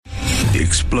the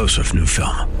explosive new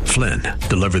film, Flynn,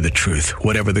 Deliver the Truth,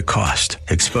 Whatever the Cost,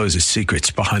 exposes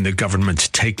secrets behind the government's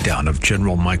takedown of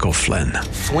General Michael Flynn.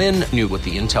 Flynn knew what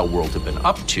the intel world had been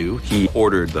up to. He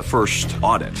ordered the first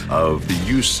audit of the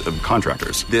use of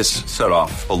contractors. This set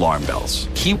off alarm bells.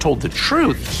 He told the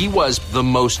truth. He was the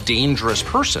most dangerous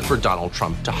person for Donald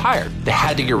Trump to hire. They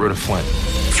had to get rid of Flynn.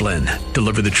 Flynn,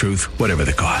 Deliver the Truth, Whatever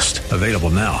the Cost. Available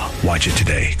now. Watch it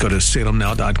today. Go to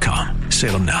salemnow.com.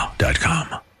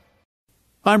 salemnow.com.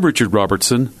 I'm Richard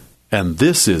Robertson, and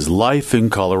this is Life in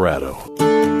Colorado.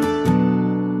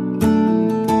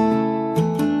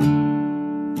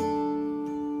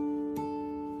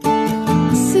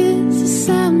 This is the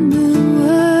sound of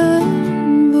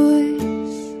one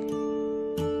voice,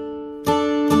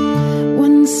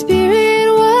 one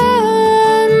spirit,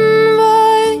 one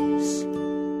voice,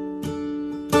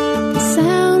 the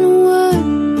sound of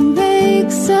one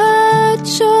makes a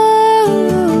choice.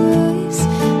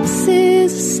 This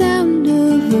is the sound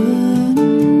of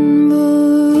one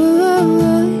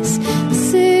voice.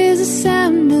 This is the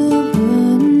sound of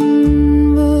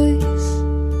one voice.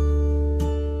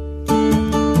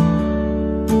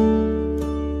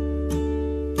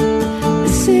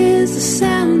 This is the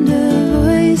sound of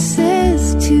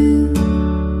voices too.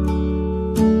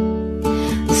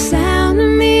 The sound of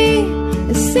me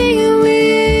is singing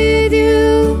with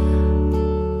you,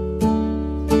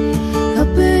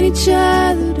 helping each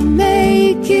other to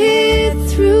make it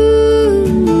through.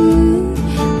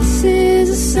 This is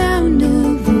the sound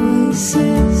of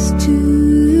voices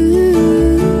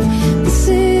too. This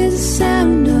is the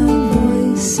sound of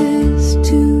voices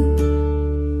too.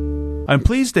 I'm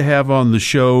pleased to have on the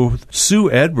show Sue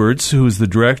Edwards, who is the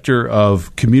Director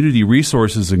of Community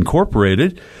Resources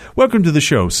Incorporated. Welcome to the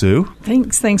show, Sue.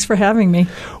 Thanks for having me.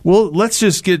 Well, let's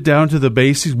just get down to the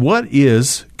basics. What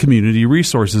is Community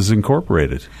Resources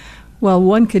Incorporated? Well,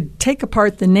 one could take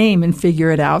apart the name and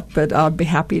figure it out, but I'll be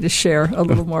happy to share a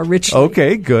little more richly.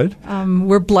 Okay, good.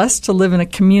 We're blessed to live in a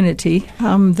community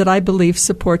that I believe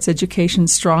supports education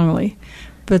strongly.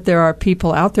 But there are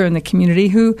people out there in the community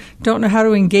who don't know how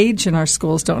to engage in our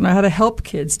schools, don't know how to help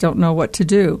kids, don't know what to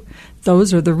do.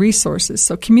 Those are the resources.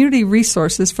 So Community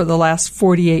Resources for the last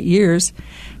 48 years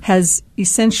has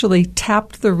essentially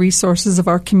tapped the resources of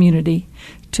our community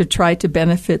to try to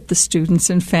benefit the students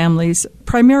and families,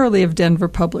 primarily of Denver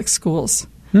Public Schools.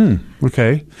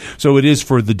 Okay. So it is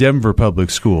for the Denver Public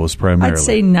Schools primarily. I'd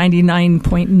say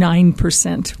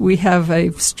 99.9%. We have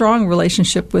a strong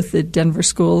relationship with the Denver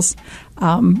schools.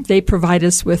 They provide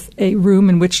us with a room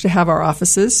in which to have our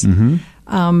offices. And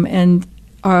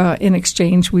in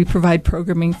exchange, we provide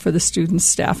programming for the students,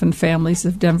 staff, and families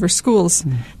of Denver schools.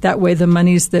 That way, the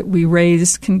monies that we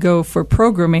raise can go for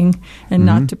programming and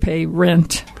not to pay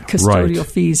rent, custodial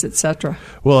fees, etc.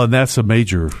 Well, and that's a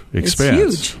major expense.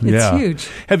 It's huge. It's huge.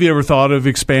 Have you ever thought of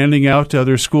expanding out to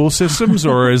other school systems,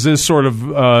 or is this sort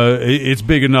of it's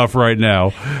big enough right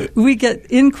now? We get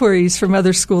inquiries from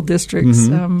other school districts,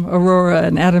 Aurora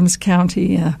and Adams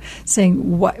County,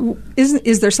 saying,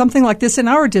 is there something like this in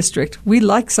our district? We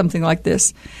like something like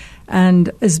this.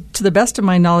 And to the best of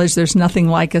my knowledge, there's nothing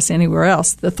like us anywhere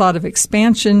else. The thought of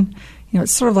expansion,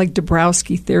 it's sort of like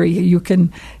Dabrowski theory. You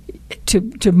can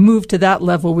to move to that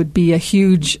level would be a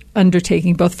huge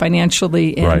undertaking, both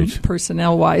financially and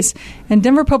personnel-wise. And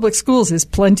Denver Public Schools is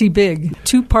plenty big.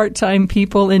 2 part-time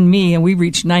people and me, and we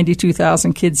reach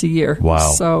 92,000 kids a year. Wow.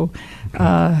 So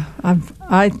I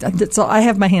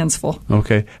have my hands full.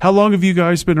 Okay. How long have you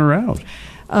guys been around?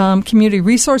 Community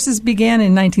Resources began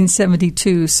in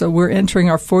 1972, so we're entering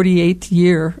our 48th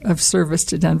year of service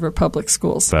to Denver Public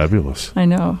Schools. Fabulous. I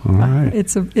know. All right.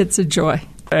 It's a joy.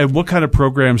 And what kind of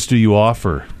programs do you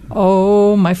offer?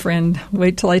 Oh, my friend,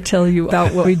 wait till I tell you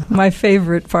about my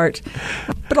favorite part.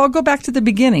 But I'll go back to the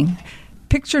beginning.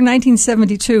 Picture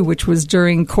 1972, which was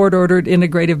during court-ordered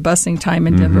integrative busing time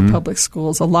in Denver Public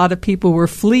Schools. A lot of people were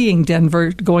fleeing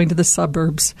Denver, going to the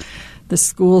suburbs. The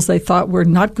schools they thought were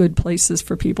not good places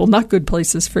for people, not good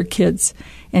places for kids.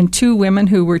 And 2 women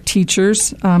who were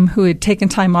teachers who had taken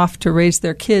time off to raise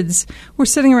their kids were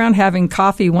sitting around having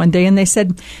coffee one day, and they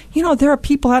said, there are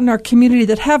people out in our community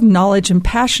that have knowledge and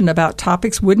passion about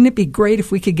topics. Wouldn't it be great if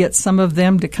we could get some of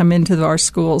them to come into our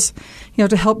schools,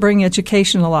 to help bring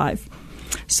education alive?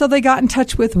 So they got in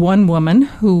touch with one woman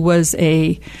who was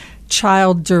a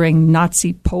child during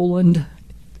Nazi Poland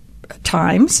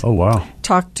times. Oh, wow.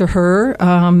 Talked to her,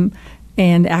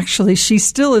 And actually, she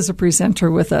still is a presenter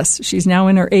with us. She's now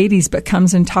in her 80s, but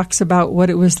comes and talks about what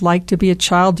it was like to be a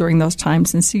child during those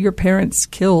times and see your parents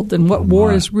killed and what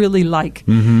war is really like.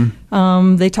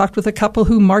 They talked with a couple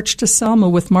who marched to Selma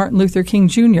with Martin Luther King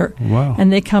Jr. Wow.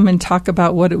 And they come and talk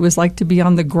about what it was like to be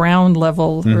on the ground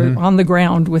level or on the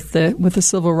ground with the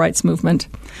civil rights movement.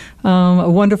 A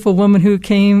wonderful woman who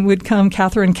would come,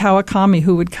 Catherine Kawakami,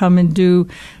 who would come and do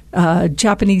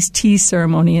Japanese tea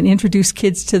ceremony and introduce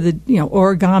kids to the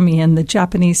origami and the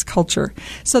Japanese culture.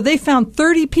 So they found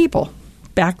 30 people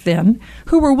back then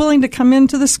who were willing to come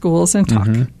into the schools and talk.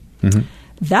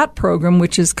 That program,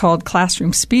 which is called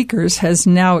Classroom Speakers, has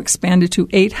now expanded to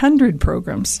 800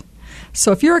 programs.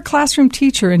 So if you're a classroom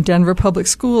teacher in Denver Public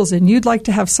Schools and you'd like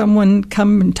to have someone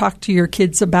come and talk to your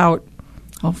kids about,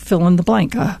 I'll fill in the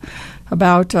blank,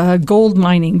 about gold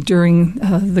mining during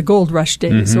the gold rush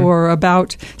days, or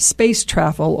about space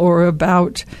travel, or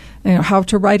about how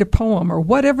to write a poem, or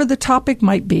whatever the topic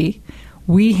might be,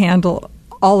 we handle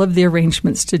all of the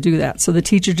arrangements to do that. So the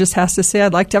teacher just has to say,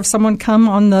 I'd like to have someone come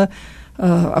on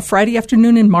a Friday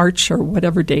afternoon in March or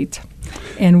whatever date.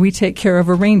 And we take care of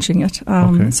arranging it.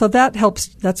 So that helps.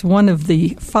 That's one of the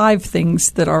 5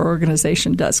 things that our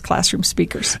organization does, Classroom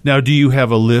Speakers. Now, do you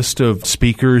have a list of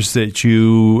speakers that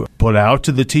you put out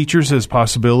to the teachers as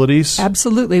possibilities?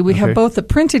 Absolutely. We have both a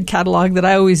printed catalog that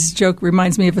I always joke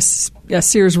reminds me of a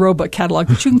Sears Roebuck catalog,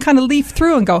 which you can kind of leaf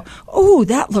through and go, oh,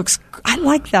 I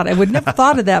like that. I would never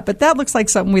thought of that, but that looks like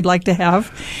something we'd like to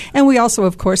have. And we also,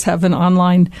 of course, have an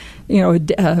online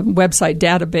website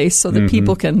database so that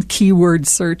people can keyword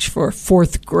search for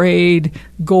 4th grade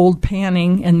gold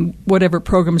panning, and whatever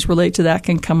programs relate to that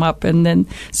can come up. And then,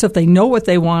 so if they know what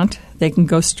they want, they can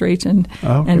go straight and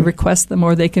request them,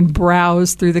 or they can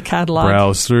browse through the catalog.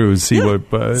 Browse through and see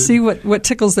see what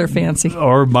tickles their fancy.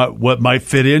 Or what might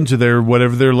fit into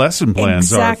whatever their lesson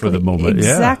plans are for the moment.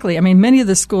 Exactly. I mean, many of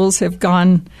the schools have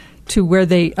gone to where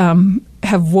they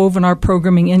have woven our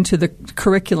programming into the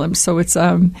curriculum. So it's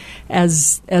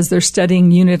as they're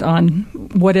studying unit on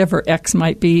whatever X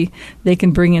might be, they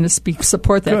can bring in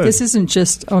support that. Good. This isn't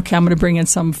just, okay, I'm going to bring in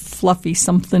some fluffy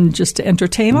something just to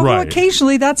entertain. Although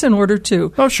occasionally that's in order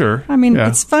too. Oh, sure. I mean,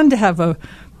 it's fun to have a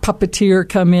puppeteer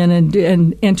come in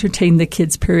and entertain the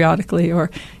kids periodically, or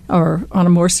on a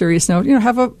more serious note,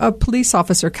 have a police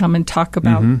officer come and talk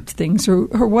about things or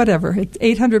whatever.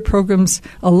 800 programs,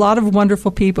 a lot of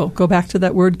wonderful people. Go back to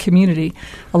that word community.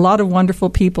 A lot of wonderful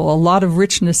people, a lot of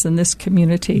richness in this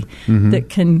community that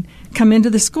can come into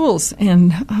the schools.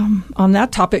 And on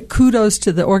that topic, kudos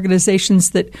to the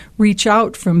organizations that reach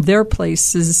out from their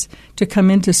places to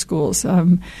come into schools.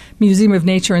 Museum of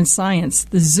Nature and Science,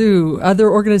 the zoo, other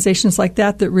organizations like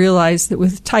that realize that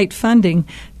with tight funding,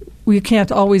 we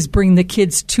can't always bring the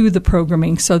kids to the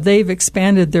programming. So they've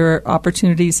expanded their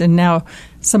opportunities, and now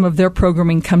some of their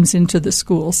programming comes into the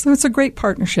schools. So it's a great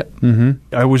partnership.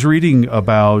 I was reading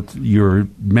about your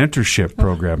mentorship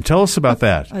program. Tell us about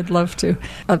that. I'd love to.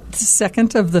 The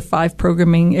second of the 5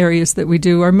 programming areas that we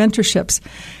do are mentorships.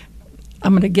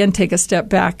 I'm going to again take a step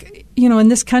back. In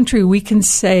this country, we can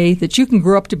say that you can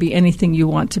grow up to be anything you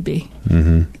want to be.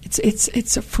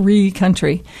 It's a free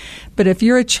country. But if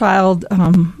you're a child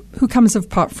who comes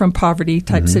from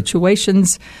poverty-type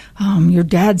situations, your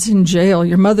dad's in jail,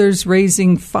 your mother's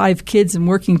raising 5 kids and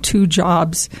working 2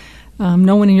 jobs,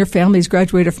 no one in your family's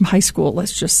graduated from high school,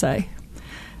 let's just say,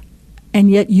 and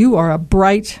yet you are a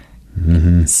bright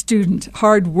student,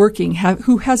 hardworking,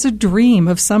 who has a dream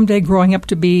of someday growing up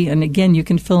to be, and again, you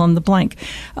can fill in the blank.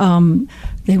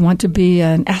 They want to be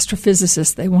an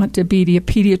astrophysicist. They want to be a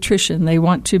pediatrician. They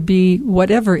want to be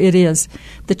whatever it is.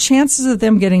 The chances of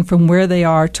them getting from where they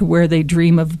are to where they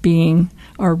dream of being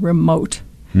are remote.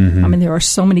 I mean, there are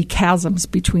so many chasms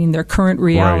between their current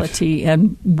reality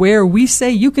and where we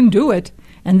say you can do it,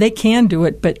 and they can do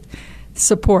it, but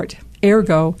support.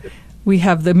 Ergo, we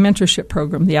have the mentorship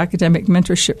program, the academic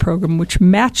mentorship program, which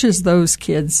matches those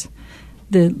kids.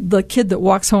 The kid that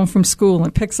walks home from school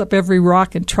and picks up every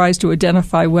rock and tries to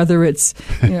identify whether it's,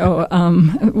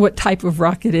 what type of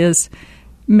rock it is,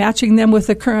 matching them with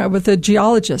a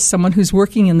geologist, someone who's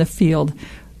working in the field,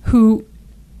 who,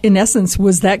 in essence,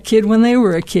 was that kid when they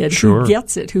were a kid, who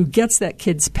gets it, who gets that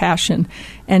kid's passion,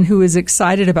 and who is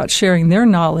excited about sharing their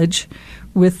knowledge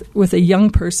with a young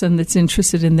person that's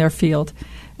interested in their field.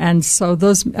 And so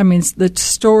the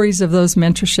stories of those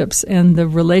mentorships and the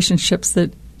relationships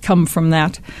that come from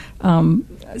that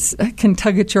can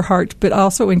tug at your heart, but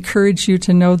also encourage you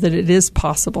to know that it is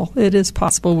possible. It is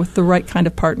possible with the right kind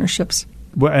of partnerships.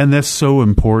 Well, and that's so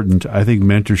important. I think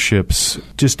mentorships,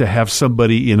 just to have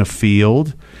somebody in a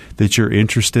field that you're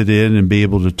interested in and be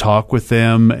able to talk with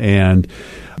them and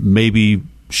maybe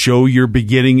show your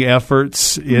beginning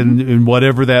efforts in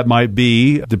whatever that might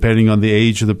be, depending on the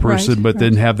age of the person, but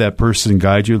then have that person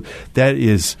guide you. That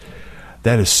is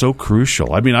so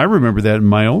crucial. I mean, I remember that in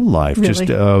my own life, just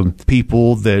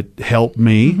people that helped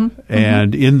me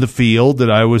and in the field that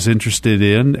I was interested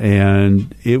in,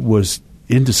 and it was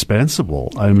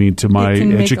indispensable. I mean, to my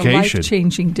education. It can make a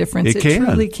life-changing difference. It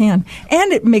truly can.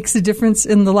 And it makes a difference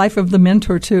in the life of the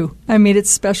mentor, too. I mean,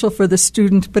 it's special for the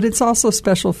student, but it's also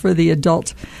special for the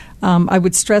adult. I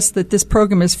would stress that this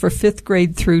program is for 5th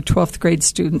grade through 12th grade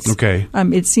students. Okay.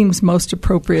 It seems most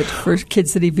appropriate for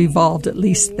kids that have evolved at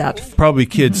least that. Probably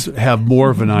kids have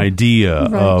more of an idea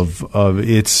of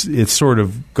it's sort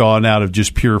of gone out of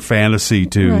just pure fantasy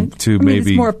to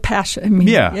maybe it's more passion. I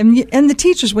mean, and the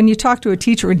teachers, when you talk to a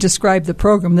teacher and describe the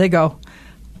program, they go,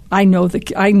 I know the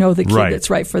kid that's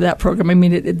right for that program. I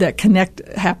mean, that connect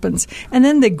happens. And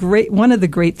then one of the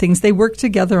great things, they work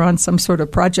together on some sort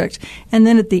of project. And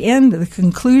then at the end, the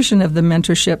conclusion of the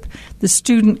mentorship, the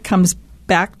student comes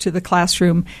back to the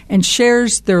classroom and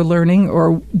shares their learning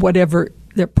or whatever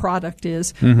their product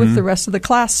is with the rest of the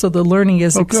class, so the learning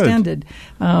is extended.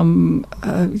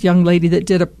 A young lady that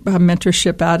did a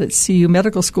mentorship out at CU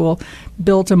Medical School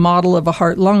built a model of a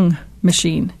heart-lung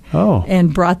machine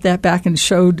and brought that back and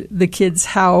showed the kids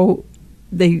how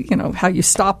how you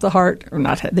stop the heart, or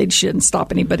not, they shouldn't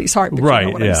stop anybody's heart, but you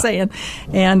know what I'm saying.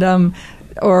 And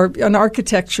or an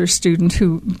architecture student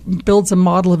who builds a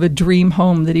model of a dream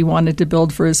home that he wanted to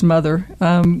build for his mother.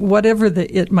 Whatever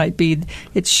it might be,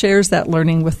 it shares that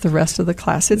learning with the rest of the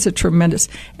class. It's a tremendous.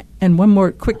 And one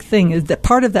more quick thing is that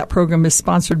part of that program is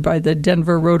sponsored by the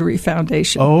Denver Rotary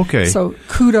Foundation. Oh, okay. So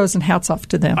kudos and hats off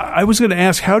to them. I was going to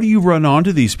ask, how do you run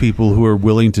onto these people who are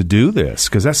willing to do this?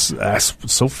 Because that's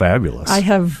so fabulous. I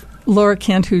have Laura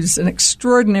Kent, who's an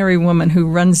extraordinary woman who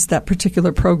runs that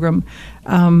particular program,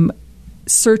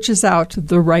 searches out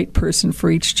the right person for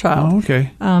each child. Oh,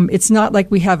 okay. It's not like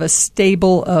we have a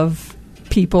stable of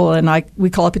people and we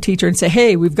call up a teacher and say,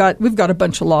 hey, we've got a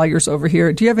bunch of lawyers over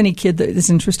here. Do you have any kid that is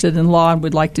interested in law and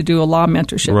would like to do a law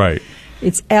mentorship? Right.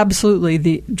 It's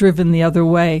absolutely driven the other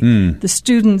way. The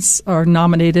students are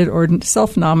nominated or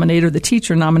self-nominate, or the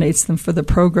teacher nominates them for the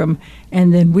program,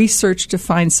 and then we search to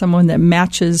find someone that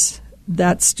matches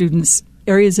that student's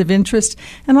areas of interest.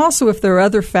 And also if there are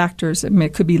other factors,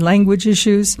 it could be language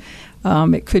issues.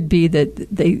 It could be that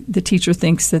the teacher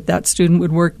thinks that student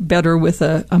would work better with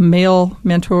a male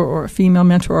mentor or a female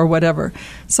mentor or whatever.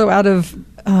 So out of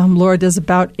Laura does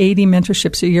about 80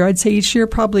 mentorships a year. I'd say each year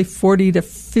probably 40 to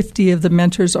 50 of the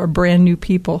mentors are brand new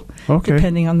people,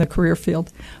 depending on the career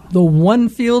field. The one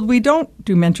field we don't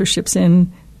do mentorships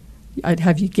in, I'd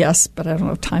have you guess, but I don't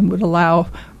know if time would allow,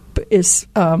 is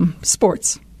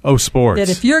sports. Oh, sports. That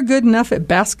if you're good enough at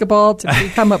basketball to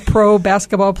become a pro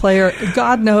basketball player,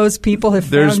 God knows people have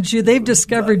found you. They've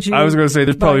discovered you. I was going to say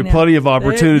there's probably plenty of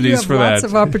opportunities for that. Lots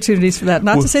of opportunities for that.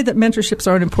 Not to say that mentorships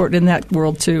aren't important in that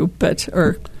world too, but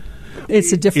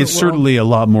it's a different It's world. Certainly a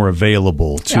lot more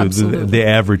available to the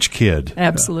average kid.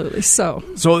 Absolutely. So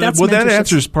that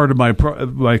answers part of my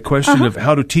question of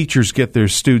how do teachers get their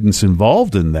students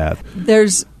involved in that?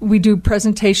 We do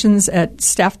presentations at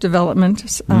staff development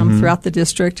throughout the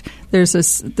district.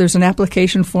 There's an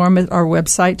application form at our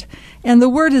website, and the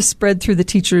word is spread through the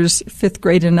teachers 5th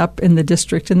grade and up in the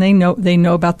district, and they know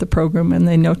about the program and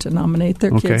they know to nominate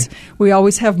their kids. We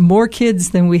always have more kids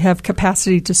than we have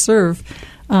capacity to serve.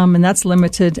 And that's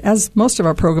limited, as most of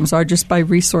our programs are, just by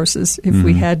resources. If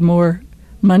we had more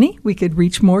money, we could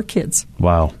reach more kids.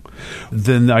 Wow.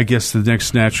 Then I guess the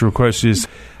next natural question is,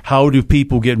 how do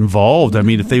people get involved? I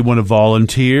mean, if they want to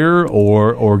volunteer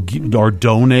or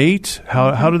donate,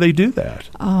 how do they do that?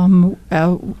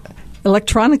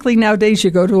 Electronically nowadays,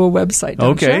 you go to a website,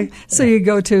 don't you? So you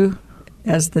go to,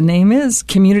 as the name is,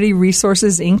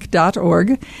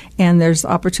 communityresourcesinc.org, and there's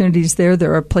opportunities there.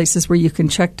 There are places where you can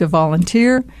check to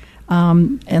volunteer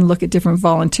and look at different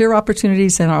volunteer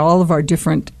opportunities in all of our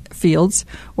different fields,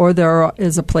 or there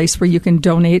is a place where you can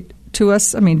donate to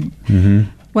us. I mean,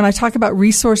 when I talk about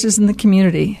resources in the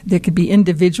community, there could be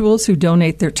individuals who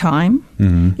donate their time.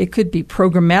 It could be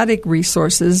programmatic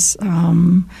resources.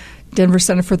 Denver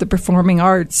Center for the Performing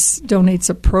Arts donates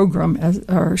a program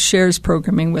or shares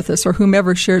programming with us, or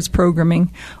whomever shares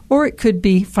programming, or it could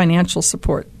be financial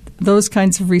support. Those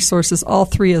kinds of resources, all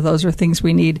three of those are things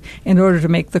we need in order to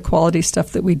make the quality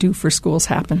stuff that we do for schools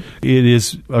happen. It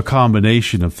is a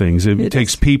combination of things. It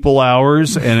takes people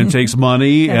hours, and it takes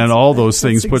money, and all those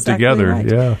things put together. Right.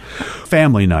 Yeah.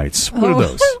 Family nights. What are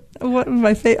those? one of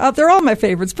my they're all my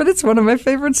favorites, but it's one of my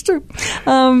favorites too.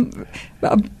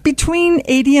 Between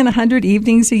 80 and 100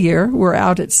 evenings a year, we're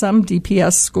out at some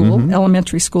DPS school,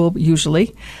 elementary school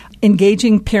usually,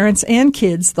 engaging parents and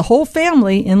kids, the whole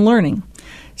family, in learning.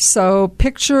 So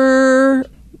picture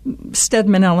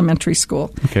Stedman Elementary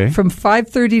School. Okay. From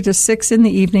 5:30 to 6 in the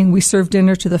evening, we serve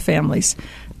dinner to the families.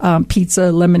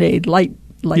 Pizza, lemonade, light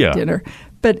dinner.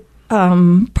 But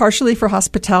partially for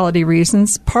hospitality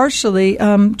reasons, partially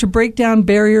to break down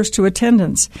barriers to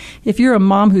attendance. If you're a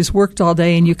mom who's worked all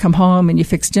day and you come home and you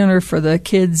fix dinner for the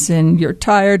kids and you're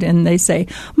tired and they say,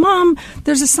 "Mom,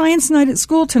 there's a science night at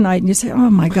school tonight," and you say, "Oh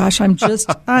my gosh, I'm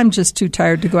just too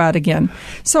tired to go out again."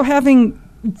 So having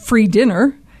free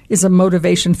dinner is a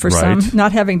motivation for some.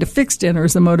 Not having to fix dinner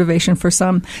is a motivation for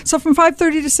some. So from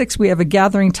 5:30 to 6, we have a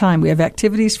gathering time. We have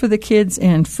activities for the kids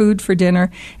and food for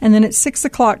dinner. And then at 6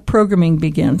 o'clock, programming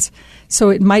begins. So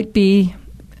it might be,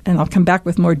 and I'll come back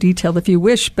with more detail if you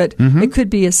wish, but it could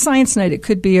be a science night. It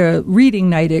could be a reading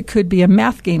night. It could be a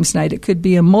math games night. It could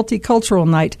be a multicultural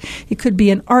night. It could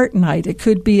be an art night. It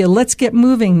could be a let's get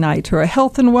moving night or a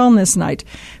health and wellness night.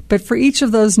 But for each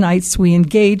of those nights, we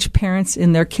engage parents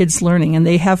in their kids' learning, and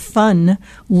they have fun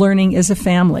learning as a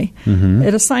family.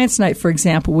 At a science night, for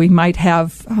example, we might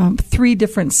have 3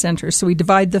 different centers. So we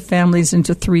divide the families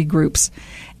into 3 groups.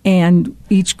 And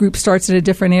each group starts in a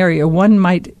different area. One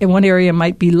area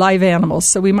might be live animals,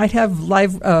 so we might have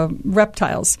live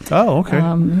reptiles. Oh,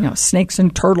 okay. Snakes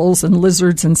and turtles and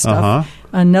lizards and stuff.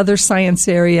 Another science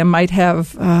area might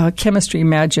have chemistry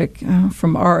magic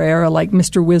from our era, like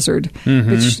Mr. Wizard,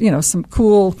 which some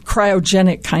cool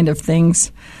cryogenic kind of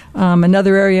things.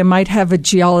 Another area might have a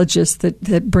geologist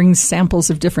that brings samples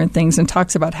of different things and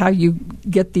talks about how you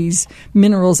get these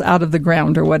minerals out of the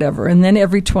ground or whatever. And then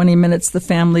every 20 minutes, the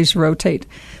families rotate.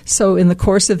 So in the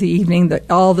course of the evening,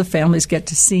 all the families get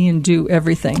to see and do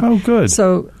everything. Oh, good.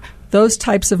 So those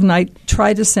types of night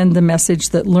try to send the message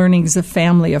that learning is a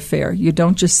family affair. You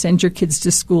don't just send your kids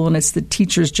to school and it's the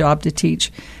teacher's job to teach,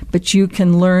 but you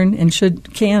can learn and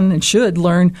should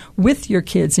learn with your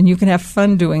kids, and you can have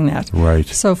fun doing that. Right.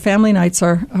 So family nights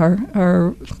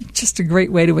are just a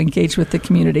great way to engage with the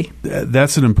community.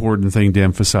 That's an important thing to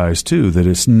emphasize too, that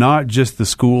it's not just the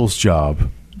school's job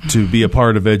to be a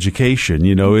part of education.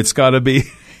 It's got to be.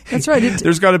 That's right.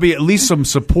 There's got to be at least some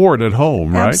support at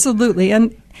home, right? Absolutely.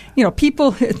 And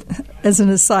people, as an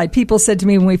aside, people said to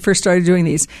me when we first started doing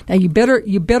these, now you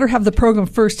better have the program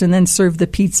first and then serve the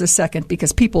pizza second,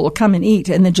 because people will come and eat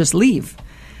and then just leave.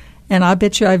 And I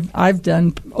bet you I've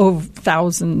done over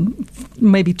 1,000,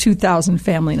 maybe 2,000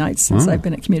 family nights since I've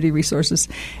been at Community Resources.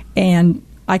 And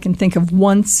I can think of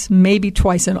once, maybe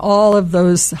twice, in all of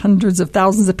those hundreds of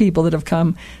thousands of people that have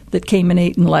come that came and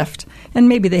ate and left. And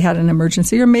maybe they had an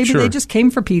emergency, or maybe they just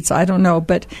came for pizza. I don't know.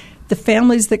 But the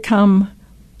families that come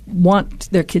want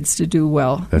their kids to do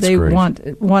well. They great.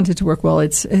 want it to work well.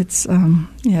 It's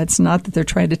not that they're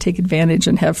trying to take advantage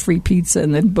and have free pizza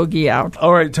and then boogie out.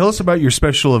 All right, tell us about your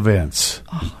special events.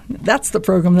 That's the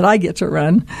program that I get to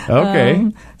run.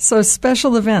 Okay. So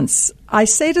special events. I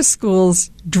say to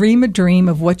schools, dream a dream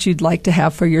of what you'd like to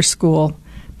have for your school,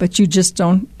 but you just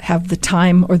don't have the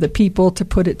time or the people to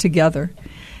put it together.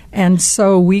 And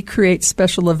so we create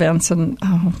special events, and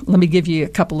let me give you a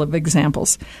couple of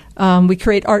examples. We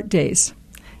create art days.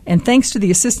 And thanks to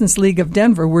the Assistance League of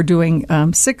Denver, we're doing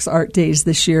 6 art days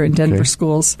this year in Denver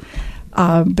schools.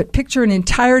 But picture an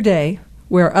entire day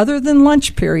where, other than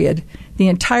lunch period, the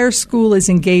entire school is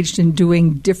engaged in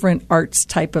doing different arts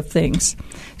type of things.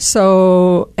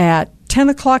 So at 10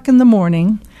 o'clock in the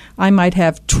morning, I might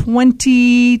have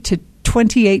 20 to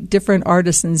 28 different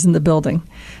artisans in the building.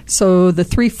 So the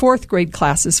 3 4th grade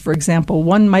classes, for example,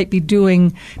 one might be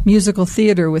doing musical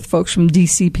theater with folks from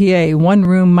DCPA. One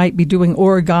room might be doing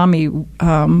origami,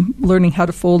 learning how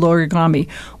to fold origami.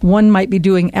 One might be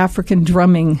doing African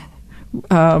drumming.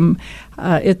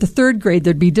 At the 3rd grade,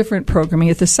 there'd be different programming.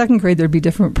 At the 2nd grade, there'd be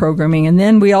different programming. And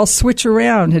then we all switch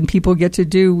around, and people get to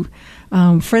do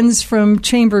friends from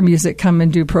chamber music come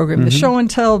and do programming, the show and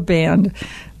tell band.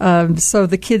 So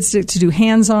the kids get to do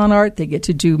hands-on art. They get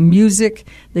to do music.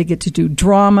 They get to do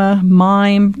drama,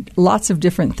 mime, lots of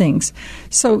different things.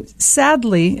 So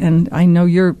sadly, and I know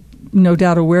you're no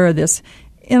doubt aware of this,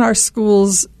 in our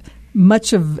schools,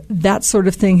 much of that sort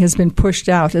of thing has been pushed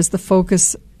out as the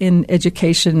focus in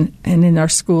education and in our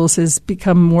schools has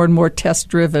become more and more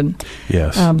test-driven.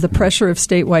 Yes. The pressure of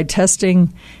statewide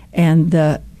testing and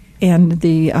the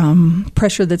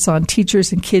pressure that's on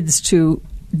teachers and kids to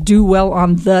do well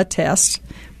on the test,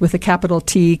 with a capital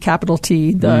T,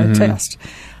 the test,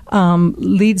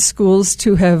 leads schools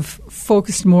to have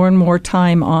focused more and more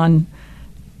time on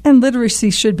And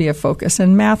literacy should be a focus,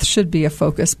 and math should be a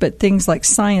focus, but things like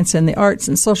science and the arts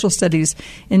and social studies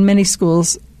in many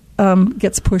schools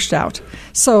gets pushed out.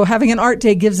 So having an art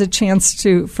day gives a chance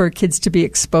for kids to be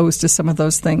exposed to some of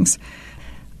those things.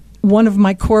 One of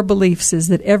my core beliefs is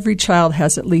that every child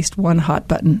has at least one hot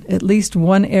button, at least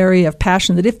one area of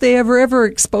passion that if they ever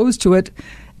exposed to it,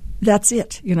 that's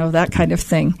it, that kind of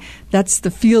thing. That's the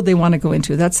field they want to go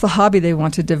into. That's the hobby they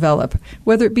want to develop,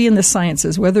 whether it be in the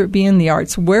sciences, whether it be in the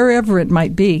arts, wherever it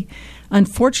might be.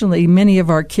 Unfortunately, many of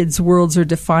our kids' worlds are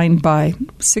defined by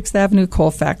 6th Avenue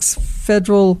Colfax,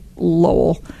 Federal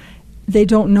Lowell. They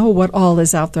don't know what all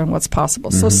is out there and what's possible.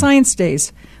 So science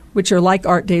days, which are like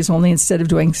art days, only instead of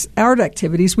doing art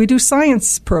activities, we do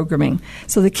science programming.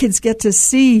 So the kids get to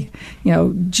see,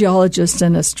 geologists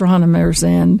and astronomers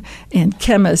and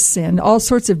chemists and all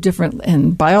sorts of different,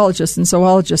 and biologists and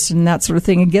zoologists and that sort of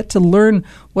thing, and get to learn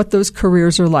what those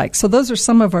careers are like. So those are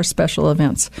some of our special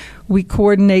events. We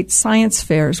coordinate science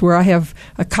fairs where I have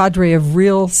a cadre of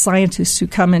real scientists who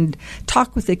come and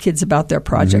talk with the kids about their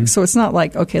projects. So it's not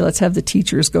like, okay, let's have the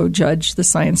teachers go judge the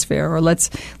science fair, or let's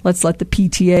let the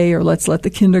PTA, or let's let the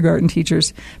kindergarten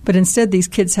teachers. But instead, these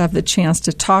kids have the chance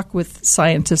to talk with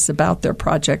scientists about their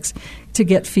projects to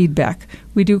get feedback.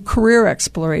 We do career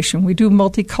exploration. We do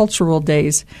multicultural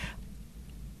days.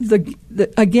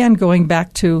 Again, going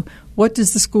back to what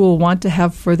does the school want to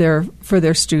have for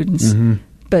their students,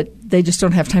 but they just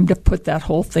don't have time to put that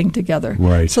whole thing together.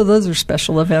 Right. So those are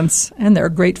special events, and they're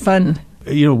great fun.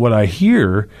 What I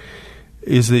hear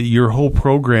is that your whole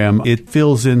program, it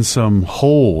fills in some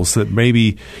holes that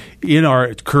maybe in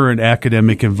our current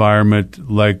academic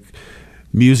environment, like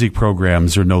music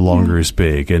programs are no longer as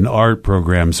big, and art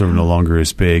programs are no longer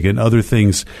as big, and other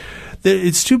things.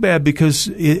 It's too bad, because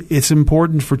it's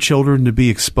important for children to be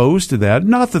exposed to that.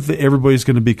 Not that everybody's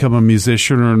going to become a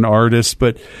musician or an artist,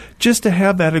 but just to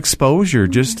have that exposure,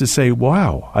 just to say,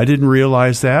 wow, I didn't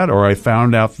realize that, or I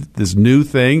found out this new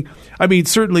thing. I mean,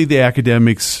 certainly the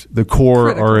academics, the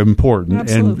core are important,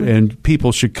 and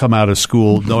people should come out of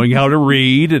school knowing how to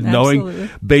read and knowing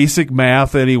basic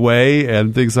math anyway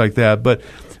and things like that. But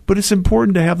it's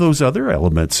important to have those other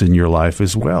elements in your life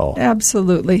as well.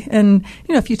 Absolutely. And,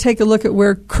 if you take a look at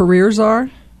where careers are,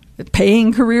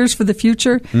 paying careers for the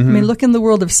future, I mean, look in the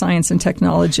world of science and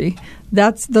technology.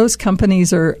 Those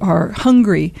companies are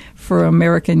hungry for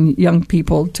American young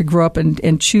people to grow up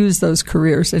and choose those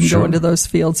careers and go into those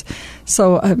fields.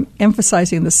 So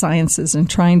emphasizing the sciences and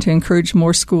trying to encourage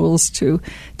more schools to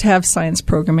have science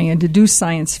programming and to do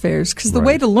science fairs. Because the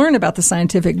way to learn about the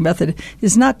scientific method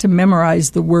is not to memorize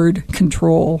the word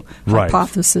control,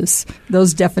 hypothesis,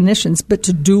 those definitions, but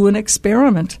to do an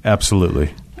experiment.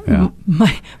 Absolutely. Yeah.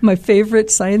 My favorite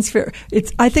science fair,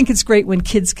 I think it's great when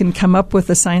kids can come up with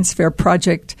a science fair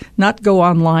project, not go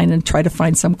online and try to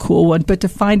find some cool one, but to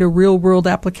find a real-world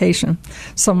application.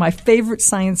 So my favorite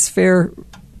science fair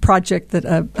project that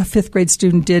a fifth grade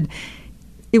student did,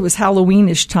 it was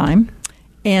Halloween-ish time,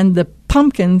 and the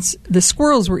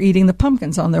squirrels were eating the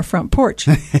pumpkins on their front porch.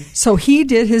 So he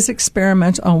did his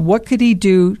experiment on what could he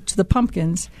do to the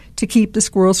pumpkins to keep the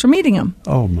squirrels from eating them.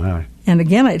 Oh, my. And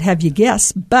again, I'd have you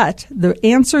guess, but the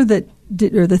answer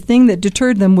the thing that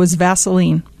deterred them was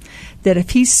Vaseline. That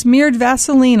if he smeared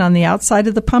Vaseline on the outside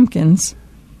of the pumpkins,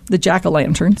 the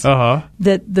jack-o'-lanterns,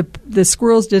 that the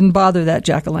squirrels didn't bother that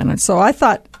jack-o'-lantern. So I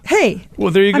thought, hey,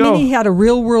 well, there you go. I mean, he had a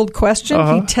real-world question.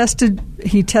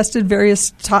 He tested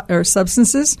various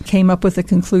substances, came up with a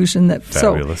conclusion that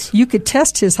Fabulous. So you could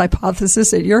test his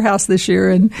hypothesis at your house this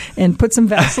year and put some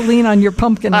Vaseline on your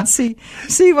pumpkin and see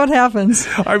what happens.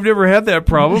 I've never had that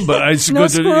problem, but it's no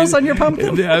good squirrels on your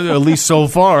pumpkin. At least so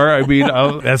far. I mean,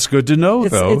 that's good to know,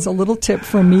 though. It's a little tip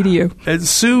from me to you. And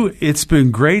Sue, it's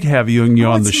been great having you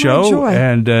on the show joy.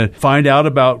 and find out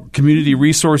about Community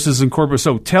Resources Incorporated.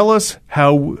 So tell us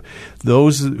how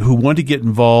those who want to get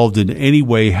involved in any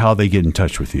way, how they get in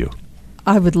touch with you.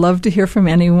 I would love to hear from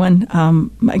anyone.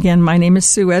 Again, my name is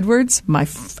Sue Edwards.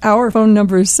 Our phone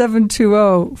number is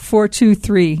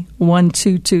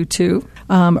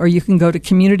 720-423-1222. Or you can go to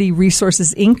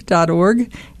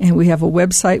communityresourcesinc.org, and we have a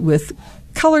website with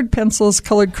colored pencils,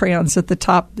 colored crayons at the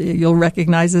top. You'll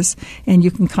recognize us, and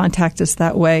you can contact us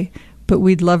that way. But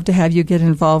we'd love to have you get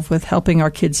involved with helping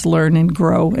our kids learn and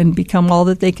grow and become all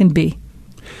that they can be.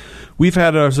 We've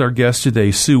had as our guest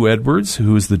today Sue Edwards,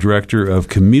 who is the director of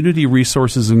Community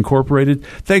Resources Incorporated.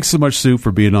 Thanks so much, Sue,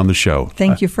 for being on the show.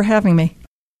 Thank you for having me.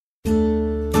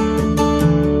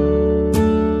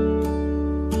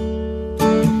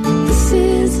 This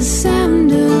is the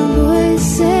sound of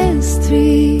voices,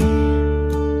 three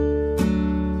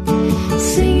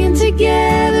singing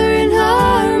together in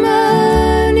harmony.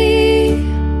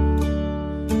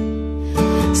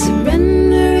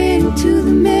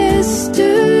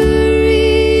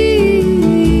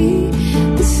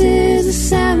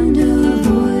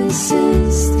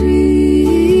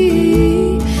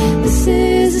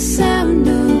 say